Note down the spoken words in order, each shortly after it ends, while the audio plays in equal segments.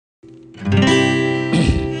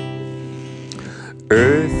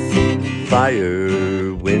Earth,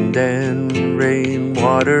 fire, wind and rain,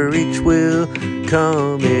 water, each will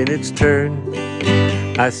come in its turn.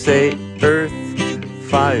 I say earth,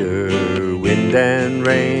 fire, wind and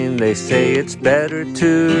rain. They say it's better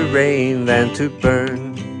to rain than to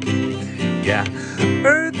burn. Yeah,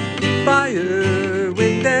 earth, fire,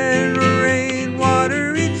 wind and rain,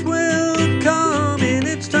 water, each will come in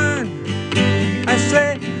its turn. I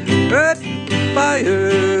say earth,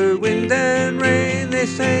 fire, wind and rain. They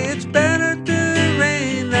say it's better to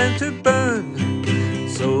rain than to burn.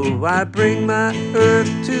 So I bring my earth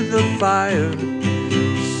to the fire,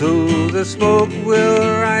 so the smoke will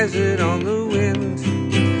rise it on the wind.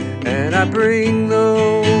 And I bring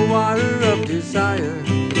the water of desire,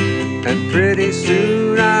 and pretty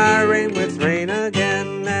soon I rain with rain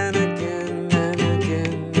again and again and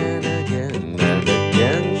again and again and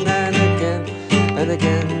again and again and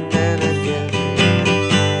again and again.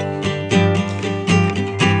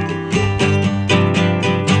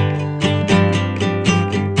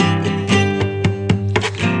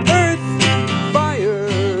 Earth,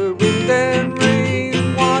 fire, wind and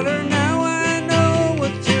rain, water, now I know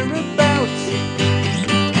what you're about.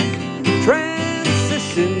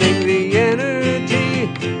 Transitioning the energy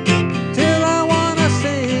till I wanna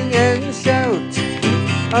sing and shout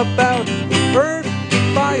about earth,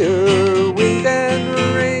 fire, wind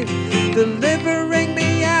and rain, delivering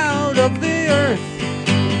me out of the earth.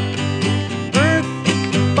 Earth,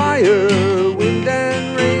 fire, wind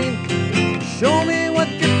and rain, show me what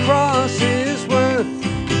your cross is worth.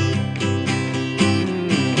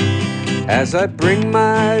 As I bring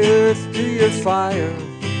my earth to your fire,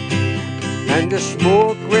 and the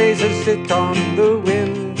smoke raises it on the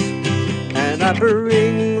wind, and I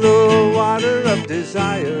bring the water of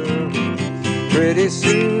desire, pretty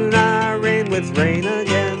soon I rain with rain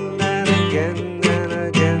again and again and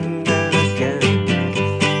again and again,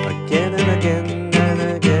 again and again and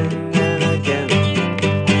again and again,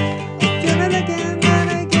 again and again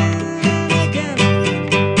and again and again,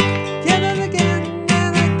 again and again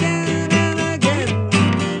and again and again.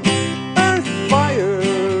 Earth,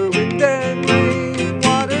 fire, wind and rain,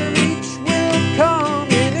 water, each will come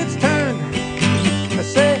in its turn. I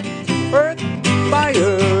say earth,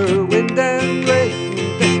 fire, wind and rain,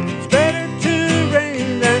 it's better to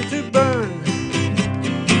rain than to burn.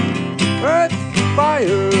 Earth,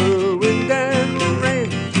 fire, wind and rain,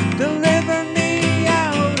 deliver me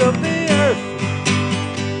out of the earth.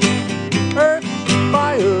 Earth,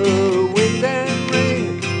 fire, wind and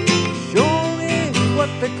rain, show me what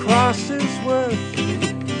the cross is worth.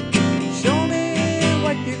 Show me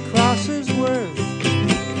what your cross is worth.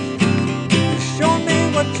 Show me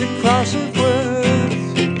what your cross is worth.